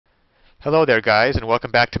Hello there guys, and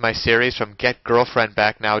welcome back to my series from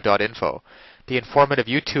GetGirlfriendBackNow.info, the informative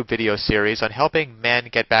YouTube video series on helping men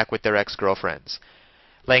get back with their ex-girlfriends,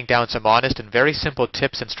 laying down some honest and very simple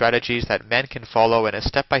tips and strategies that men can follow in a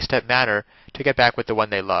step-by-step manner to get back with the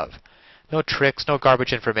one they love. No tricks, no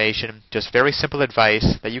garbage information, just very simple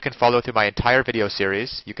advice that you can follow through my entire video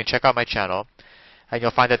series. You can check out my channel, and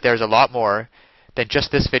you'll find that there's a lot more than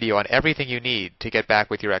just this video on everything you need to get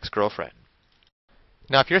back with your ex-girlfriend.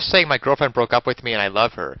 Now, if you're saying my girlfriend broke up with me and I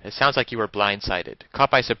love her, it sounds like you were blindsided,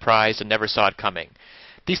 caught by surprise, and never saw it coming.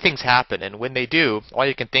 These things happen, and when they do, all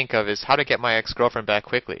you can think of is how to get my ex-girlfriend back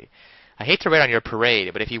quickly. I hate to rain on your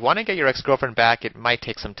parade, but if you want to get your ex-girlfriend back, it might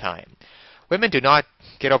take some time. Women do not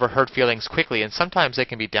get over hurt feelings quickly, and sometimes they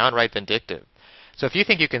can be downright vindictive. So if you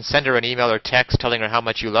think you can send her an email or text telling her how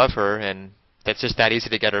much you love her, and that's just that easy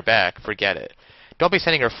to get her back, forget it. Don't be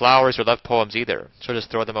sending her flowers or love poems either, so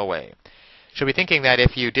just throw them away. She'll be thinking that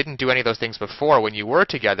if you didn't do any of those things before when you were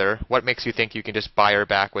together, what makes you think you can just buy her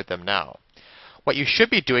back with them now? What you should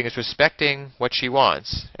be doing is respecting what she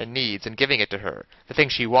wants and needs and giving it to her. The thing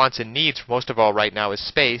she wants and needs most of all right now is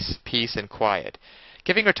space, peace, and quiet.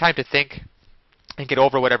 Giving her time to think and get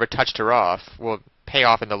over whatever touched her off will pay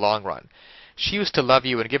off in the long run. She used to love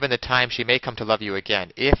you, and given the time, she may come to love you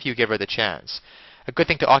again, if you give her the chance. A good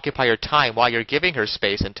thing to occupy your time while you're giving her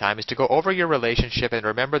space and time is to go over your relationship and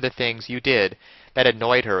remember the things you did that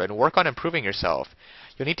annoyed her and work on improving yourself.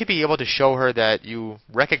 You'll need to be able to show her that you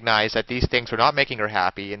recognize that these things were not making her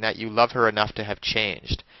happy and that you love her enough to have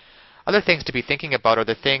changed. Other things to be thinking about are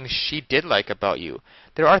the things she did like about you.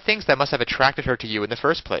 There are things that must have attracted her to you in the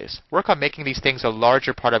first place. Work on making these things a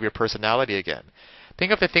larger part of your personality again.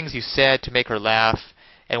 Think of the things you said to make her laugh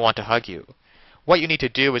and want to hug you. What you need to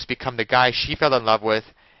do is become the guy she fell in love with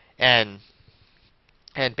and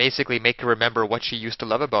basically make her remember what she used to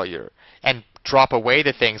love about you and drop away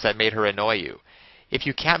the things that made her annoy you. If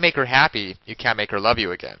you can't make her happy, you can't make her love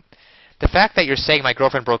you again. The fact that you're saying my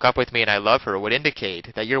girlfriend broke up with me and I love her would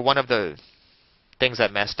indicate that you're one of the things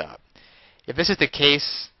that messed up. If this is the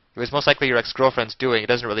case, it was most likely your ex-girlfriend's doing. It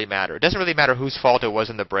doesn't really matter. It doesn't really matter whose fault it was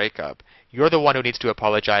in the breakup. You're the one who needs to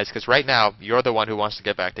apologize because right now you're the one who wants to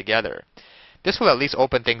get back together. This will at least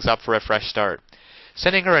open things up for a fresh start.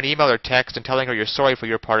 Sending her an email or text and telling her you're sorry for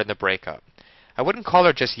your part in the breakup. I wouldn't call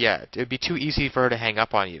her just yet. It would be too easy for her to hang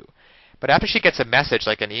up on you. But after she gets a message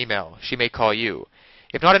like an email, she may call you.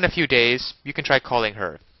 If not in a few days, you can try calling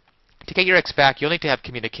her. To get your ex back, you'll need to have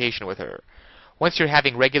communication with her. Once you're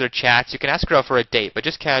having regular chats, you can ask her out for a date, but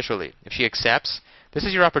just casually. If she accepts, this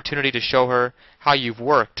is your opportunity to show her how you've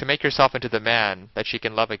worked to make yourself into the man that she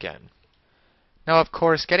can love again. Now, of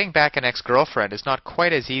course, getting back an ex-girlfriend is not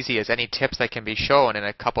quite as easy as any tips that can be shown in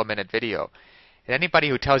a couple-minute video. And anybody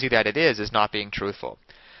who tells you that it is not being truthful.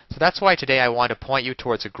 So that's why today I want to point you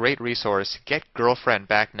towards a great resource,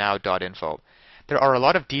 GetGirlfriendBackNow.info. There are a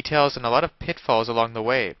lot of details and a lot of pitfalls along the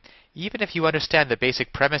way, even if you understand the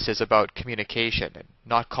basic premises about communication, and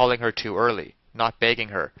not calling her too early, not begging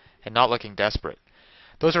her, and not looking desperate.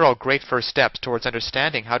 Those are all great first steps towards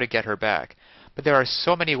understanding how to get her back. But there are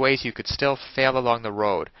so many ways you could still fail along the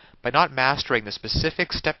road by not mastering the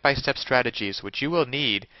specific step-by-step strategies which you will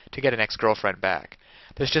need to get an ex-girlfriend back.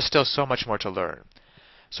 There's just still so much more to learn.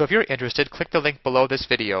 So if you're interested, click the link below this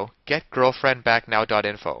video,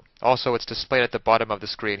 GetGirlfriendBackNow.info. Also, it's displayed at the bottom of the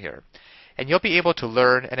screen here. And you'll be able to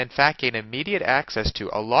learn and in fact gain immediate access to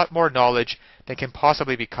a lot more knowledge than can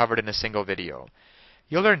possibly be covered in a single video.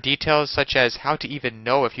 You'll learn details such as how to even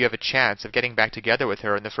know if you have a chance of getting back together with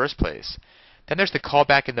her in the first place. Then there's the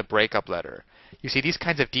callback and the breakup letter. You see, these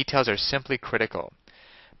kinds of details are simply critical.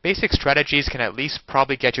 Basic strategies can at least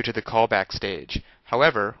probably get you to the callback stage.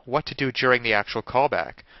 However, what to do during the actual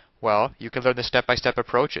callback? Well, you can learn the step-by-step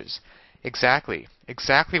approaches. Exactly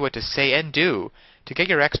what to say and do to get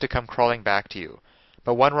your ex to come crawling back to you.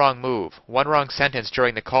 But one wrong move, one wrong sentence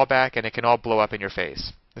during the callback, and it can all blow up in your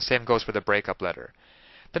face. The same goes for the breakup letter.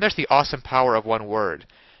 Then there's the awesome power of one word.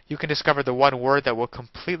 You can discover the one word that will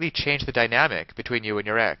completely change the dynamic between you and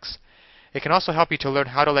your ex. It can also help you to learn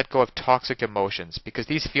how to let go of toxic emotions, because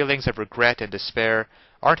these feelings of regret and despair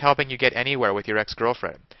aren't helping you get anywhere with your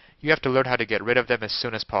ex-girlfriend. You have to learn how to get rid of them as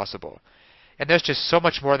soon as possible. And there's just so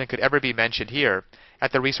much more than could ever be mentioned here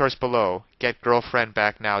at the resource below,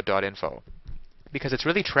 GetGirlfriendBackNow.info. Because it's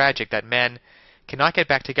really tragic that men cannot get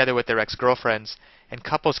back together with their ex-girlfriends, and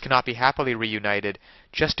couples cannot be happily reunited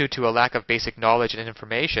just due to a lack of basic knowledge and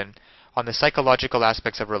information on the psychological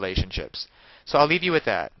aspects of relationships. So I'll leave you with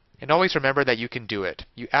that. And always remember that you can do it.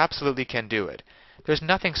 You absolutely can do it. There's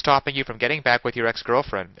nothing stopping you from getting back with your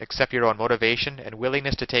ex-girlfriend except your own motivation and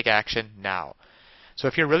willingness to take action now. So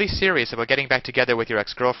if you're really serious about getting back together with your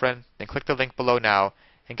ex-girlfriend, then click the link below now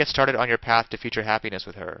and get started on your path to future happiness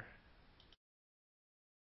with her.